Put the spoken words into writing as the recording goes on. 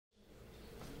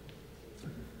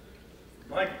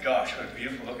My gosh, what a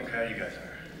beautiful looking crowd you guys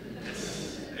are.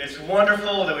 It's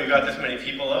wonderful that we've got this many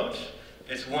people out.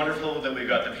 It's wonderful that we've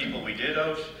got the people we did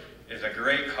out. It's a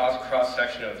great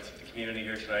cross-section of the community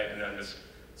here tonight, and I'm just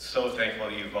so thankful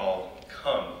that you've all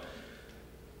come.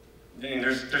 I mean,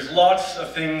 there's lots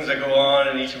of things that go on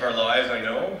in each of our lives, I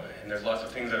know, and there's lots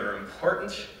of things that are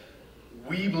important.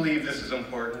 We believe this is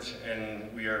important,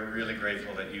 and we are really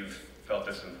grateful that you've felt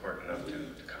this important enough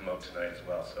to come out tonight as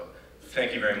well. So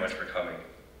thank you very much for coming.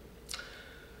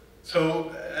 So,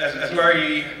 as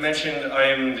Margie mentioned, I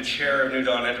am the chair of New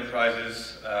Dawn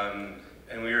Enterprises,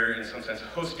 and we are in some sense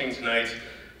hosting tonight.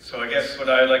 So I guess what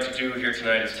I'd like to do here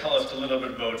tonight is tell us a little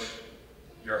bit about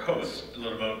your host, a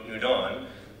little about New Dawn,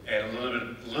 and a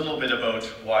little bit about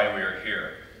why we are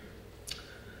here.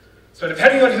 So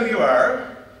depending on who you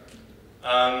are,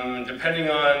 depending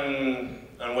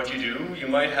on what you do, you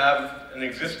might have an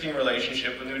existing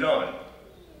relationship with New Dawn.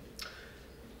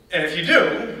 And if you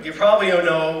do, you probably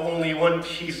know only one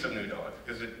piece of New Dawn,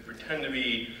 because there tend to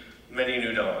be many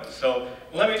New Dawns. So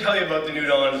let me tell you about the New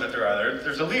Dawns that there are.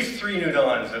 There's at least 3 New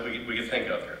Dawns that we could think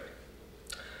of here.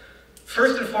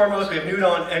 First and foremost, we have New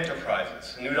Dawn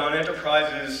Enterprises. New Dawn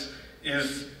Enterprises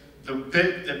is the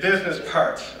business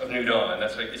part of New Dawn.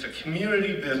 It's a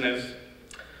community business.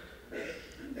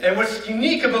 And what's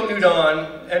unique about New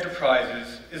Dawn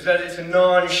Enterprises is that it's a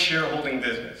non-shareholding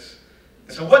business.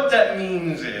 And so what that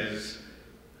means is,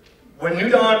 when New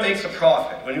Dawn makes a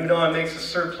profit, when New Dawn makes a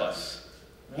surplus,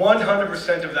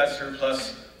 100% of that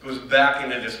surplus goes back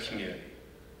into this community.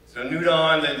 So New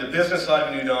Dawn, the business side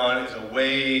of New Dawn is a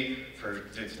way for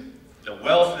the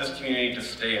wealth of this community to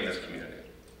stay in this community.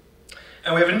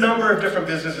 And we have a number of different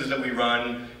businesses that we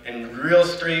run in real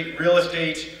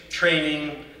estate,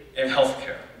 training, and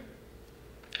healthcare.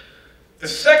 The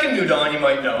second New Dawn you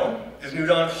might know is New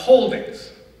Dawn Holdings.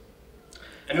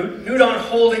 And New Dawn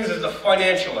Holdings is the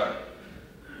financial arm.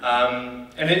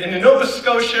 And in Nova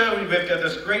Scotia, we've got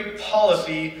this great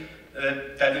policy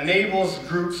that enables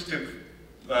groups to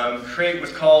create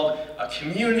what's called a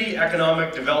Community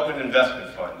Economic Development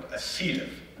Investment Fund, a CEDIF.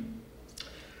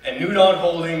 And New Dawn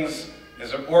Holdings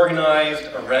is organized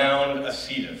around a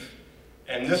CEDIF.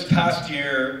 And this past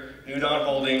year, New Dawn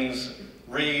Holdings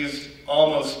raised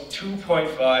almost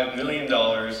 $2.5 million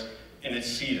in its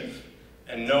CEDIF.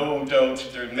 And no doubt,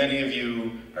 many of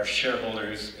you are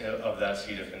shareholders of that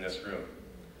CEDIF in this room.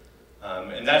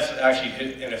 And that's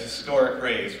actually in a historic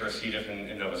raise for a CEDIF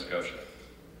in Nova Scotia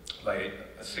by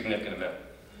a significant amount.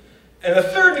 And the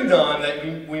third New Dawn that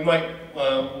we want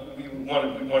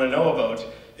to know about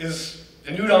is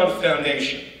the New Dawn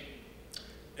Foundation.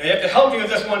 And you have to help me with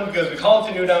this one because we call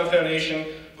it the New Dawn Foundation,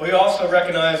 but we also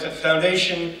recognize that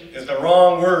foundation is the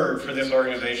wrong word for this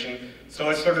organization. So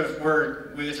it's sort of,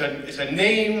 it's a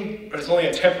name, but it's only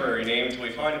a temporary name until we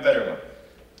find a better one.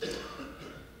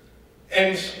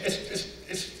 And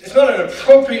it's not an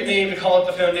appropriate name to call it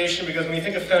the foundation, because when you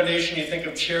think of foundation, you think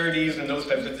of charities and those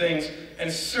types of things. And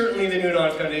certainly the New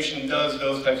Dawn Foundation does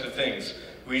those types of things.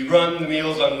 We run the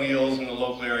Meals on Wheels in the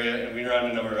local area, and we run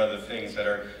a number of other things that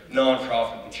are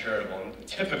non-profit and charitable and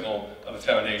typical of a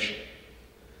foundation.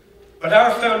 But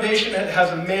our foundation has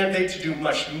a mandate to do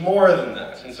much more than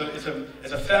that. And so it's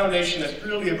a foundation that's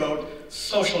really about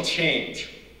social change,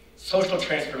 social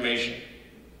transformation.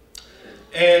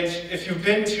 And if you've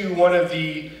been to one of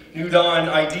the New Dawn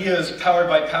Ideas Powered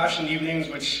by Passion evenings,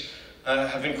 which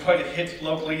have been quite a hit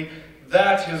locally,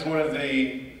 that is one of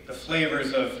the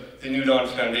flavors of the New Dawn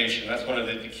Foundation. That's one of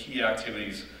the key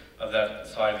activities of that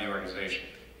side of the organization.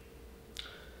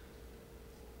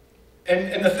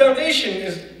 And the foundation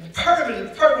is, part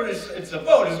of what it's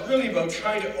about is really about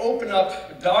trying to open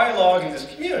up dialogue in this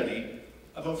community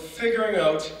about figuring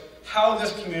out how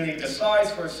this community decides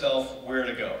for itself where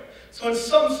to go. So in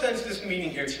some sense, this meeting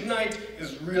here tonight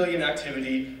is really an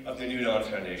activity of the New Dawn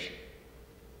Foundation.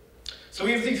 So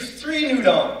we have these 3 New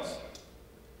Dawns.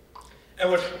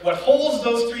 And what holds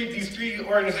these three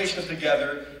organizations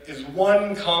together is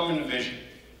one common vision.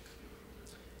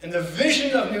 And the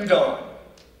vision of New Dawn,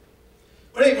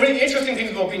 one of the interesting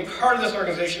things about being part of this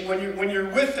organization, when you're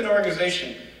with an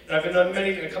organization, and I've been on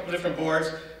a couple of different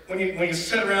boards, when you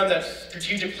sit around that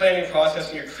strategic planning process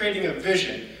and you're creating a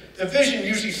vision, the vision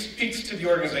usually speaks to the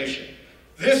organization.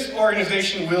 This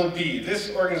organization will be,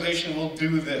 this organization will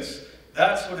do this.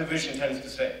 That's what a vision tends to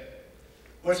say.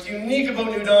 What's unique about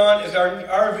New Dawn is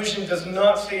our vision does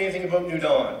not say anything about New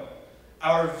Dawn.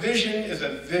 Our vision is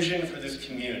a vision for this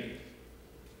community.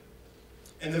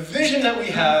 And the vision that we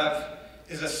have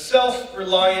is a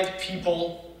self-reliant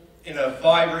people in a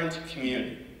vibrant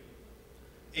community.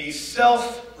 A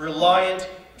self-reliant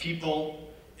people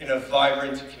in a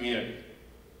vibrant community.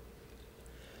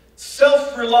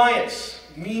 Self-reliance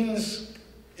means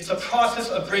it's a process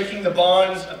of breaking the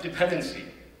bonds of dependency,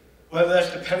 whether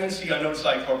that's dependency on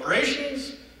outside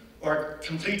corporations or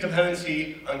complete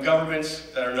dependency on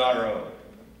governments that are not our own.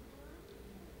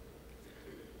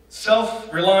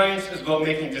 Self-reliance is about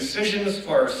making decisions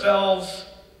for ourselves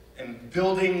and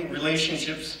building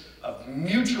relationships of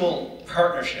mutual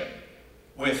partnership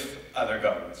with other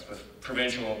governments, with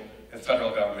provincial and federal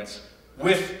governments,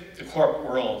 with the corporate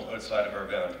world outside of our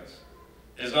boundaries.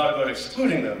 It is not about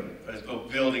excluding them, but it's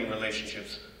about building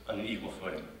relationships on an equal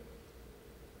footing.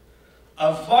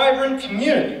 A vibrant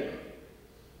community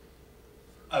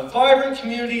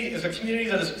is a community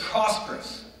that is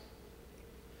prosperous,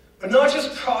 but not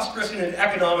just prosperous in an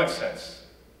economic sense.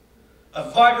 A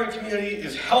vibrant community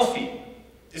is healthy,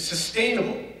 is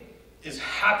sustainable, is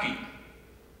happy.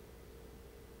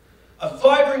 A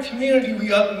vibrant community, we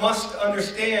must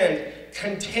understand,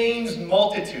 contains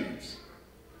multitudes.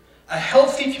 A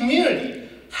healthy community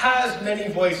has many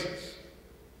voices,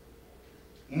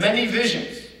 many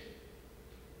visions,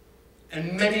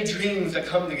 and many dreams that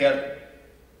come together.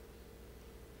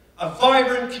 A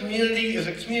vibrant community is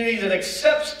a community that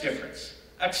accepts difference,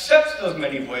 accepts those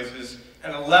many voices,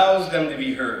 and allows them to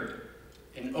be heard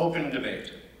in open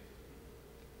debate.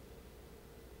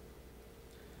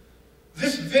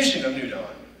 This vision of New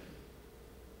Dawn,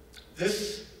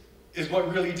 this is what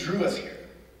really drew us here.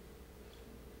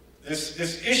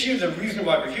 This issue, the reason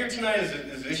why we're here tonight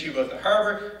is the issue about the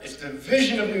harbor. It's the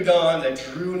vision of New Dawn that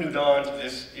drew New Dawn to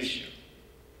this issue.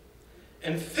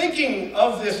 And thinking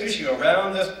of this issue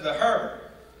around the harbor,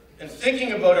 and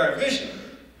thinking about our vision,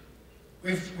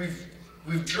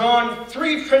 we've drawn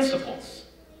three principles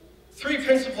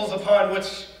upon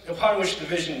which the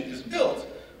vision is built,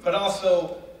 but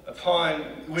also upon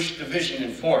which the vision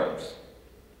informs.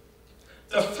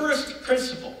 The first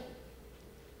principle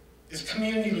is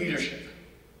community leadership.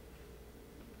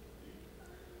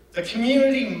 The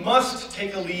community must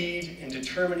take a lead in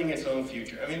determining its own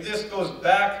future. I mean, this goes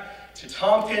back to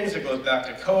Tompkins, it goes back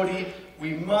to Cody.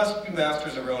 We must be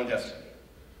masters of our own destiny.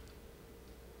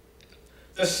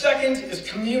 The second is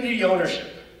community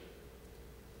ownership.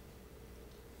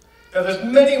 Now, there's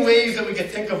many ways that we could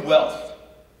think of wealth,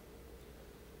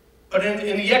 but in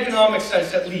the economic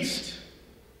sense at least,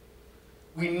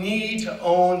 we need to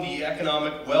own the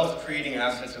economic wealth-creating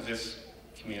assets of this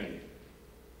community.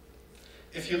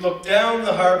 If you look down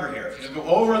the harbor here, if you just go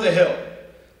over the hill,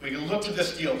 we can look to the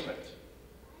steel plant.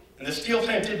 And the steel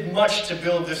plant did much to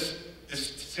build this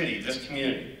city, this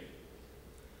community.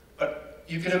 But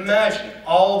you can imagine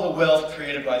all the wealth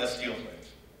created by the steel plant.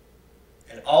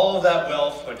 And all of that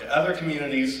wealth went to other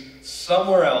communities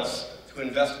somewhere else to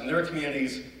invest in their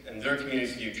communities and their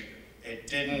community's future. It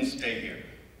didn't stay here.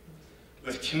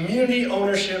 With community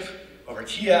ownership over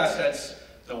key assets,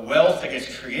 the wealth that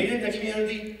gets created in a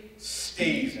community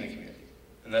stays in a community.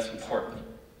 And that's important.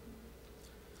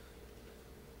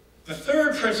 The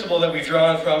third principle that we've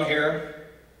drawn from here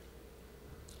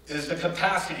is the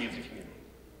capacity of the community.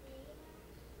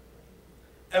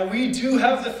 And we do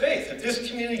have the faith that this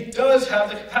community does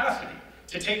have the capacity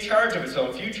to take charge of its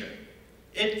own future.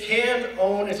 It can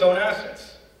own its own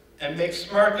assets and make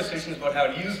smart decisions about how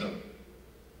to use them.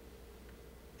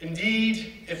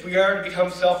 Indeed, if we are to become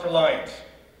self-reliant,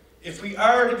 if we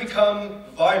are to become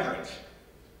vibrant,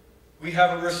 we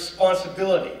have a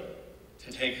responsibility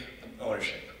to take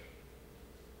ownership.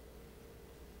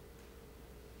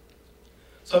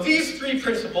 So these three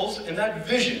principles and that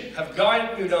vision have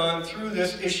guided New Dawn through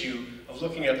this issue of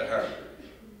looking at the harbor.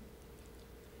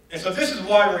 And so this is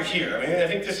why we're here. I mean, I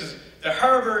think the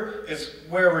harbor is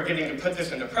where we're getting to put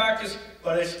this into practice,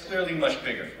 but it's clearly much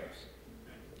bigger for us.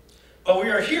 But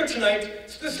we are here tonight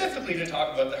specifically to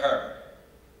talk about the harbor.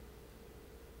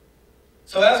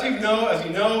 So as you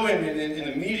know in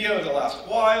the media over the last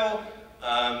while,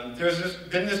 there's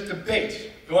been this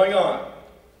debate going on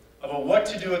about what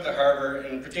to do with the harbor,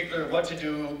 and in particular what to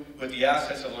do with the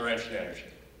assets of Laurentian Energy.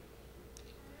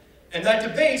 And that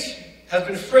debate has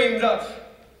been framed up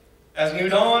as New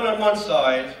Dawn on one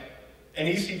side and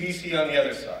ECBC on the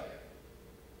other side.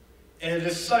 And it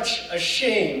is such a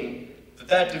shame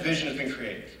that division has been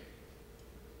created.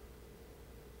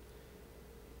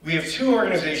 We have two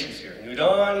organizations here, New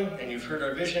Dawn, and you've heard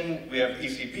our vision. We have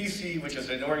ECBC, which is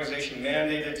an organization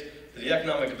mandated for the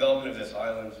economic development of this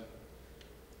island.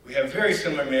 We have very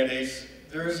similar mandates.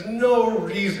 There is no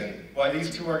reason why these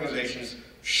two organizations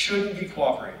shouldn't be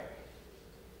cooperating.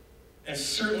 And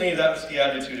certainly that was the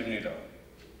attitude of New Dawn.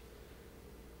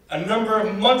 A number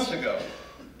of months ago,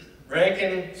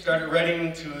 Rankin started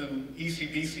writing to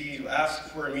ECBC to ask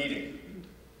for a meeting,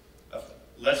 a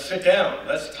Let's sit down.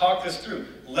 Let's talk this through.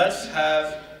 Let's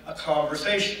have a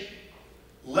conversation.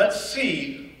 Let's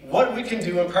see what we can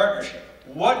do in partnership,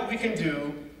 what we can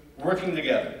do working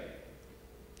together.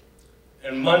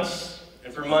 And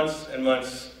for months and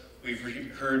months,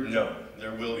 we've heard no.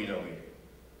 There will be no meeting.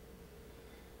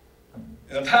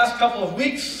 In the past couple of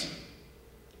weeks,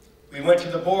 we went to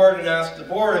the board and asked the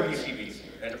board of ECBC,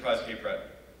 Enterprise Cape Breton,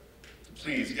 to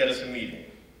please get us a meeting.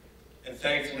 And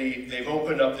thankfully, they've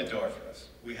opened up the door for us.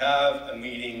 We have a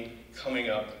meeting coming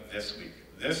up this week.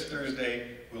 This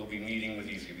Thursday, we'll be meeting with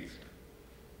ECBC.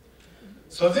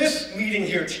 So this meeting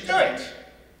here tonight,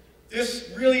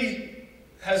 this really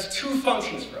has two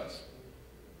functions for us.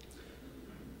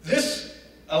 This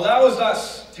allows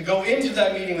us to go into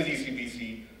that meeting with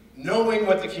ECBC knowing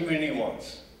what the community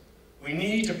wants. We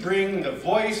need to bring the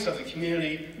voice of the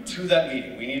community to that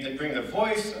meeting. We need to bring the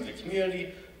voice of the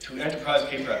community to Enterprise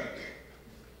Cape Breton.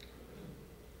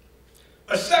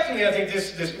 But secondly, I think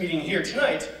this meeting here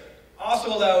tonight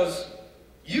also allows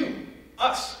you,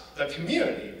 us, the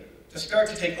community, to start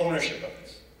to take ownership of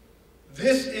this.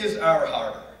 This is our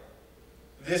harbor.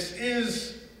 This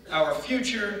is our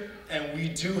future, and we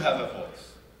do have a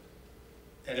voice.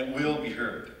 And it will be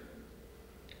heard.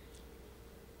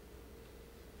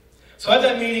 So at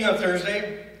that meeting on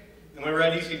Thursday, when we're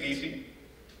at ECBC,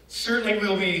 certainly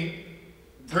we'll be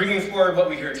bringing forward what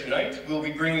we hear tonight. We'll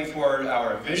be bringing forward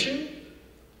our vision,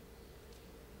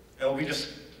 and we'll be just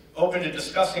open to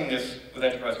discussing this with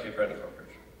Enterprise Cape Breton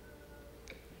Corporation.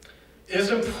 It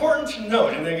is important to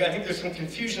note, and I think there's some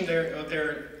confusion out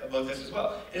there about this as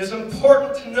well. It is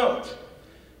important to note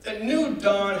that New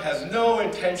Dawn has no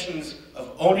intentions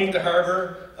of owning the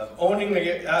harbor, of owning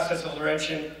the assets of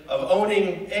Laurentian, of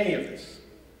owning any of this.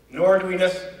 Nor do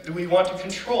we want to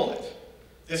control it.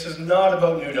 This is not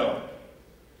about New Dawn.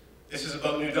 This is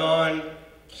about New Dawn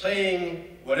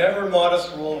playing whatever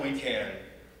modest role we can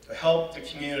to help the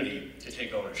community to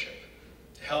take ownership,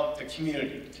 to help the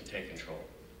community to take control.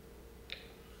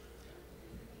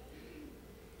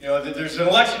 You know, there's an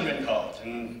election been called,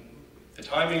 and the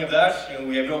timing of that,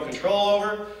 we have no control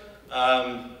over.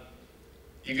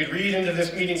 You could read into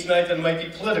this meeting tonight that it might be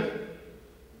political.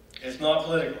 It's not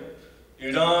political.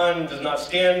 New Dawn does not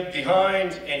stand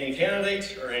behind any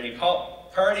candidate or any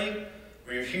party.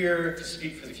 We're here to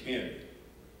speak for the community.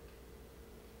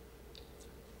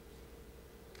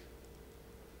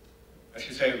 I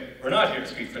should say, we're not here to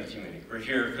speak for the community. We're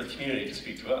here for the community to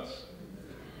speak to us.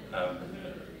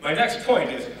 My next point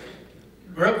is,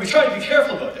 we try to be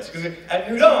careful about this, because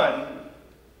at New Dawn,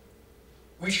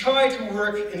 we try to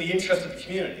work in the interest of the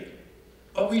community,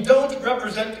 but we don't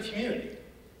represent the community.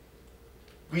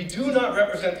 We do not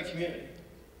represent the community.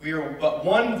 We are but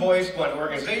one voice, one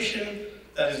organization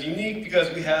that is unique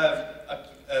because we have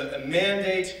a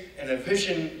mandate and a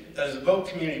vision that is about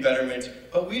community betterment,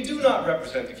 but we do not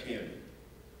represent the community.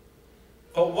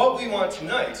 But what we want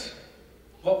tonight,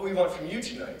 what we want from you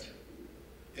tonight,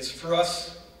 is for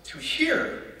us to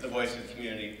hear the voice of the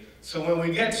community, so when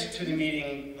we get to the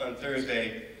meeting on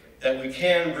Thursday, that we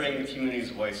can bring the community's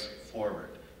voice forward,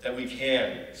 that we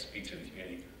can speak to the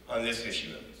community on this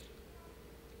issue at least.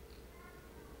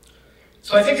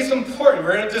 So I think it's important.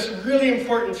 We're at this really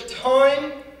important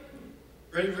time,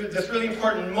 this really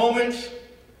important moment,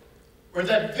 where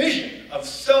that vision of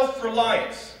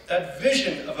self-reliance, that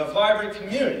vision of a vibrant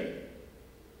community,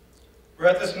 we're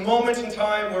at this moment in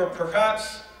time where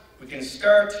perhaps we can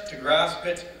start to grasp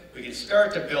it, we can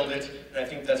start to build it, and I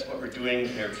think that's what we're doing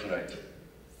here tonight.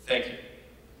 Thank you.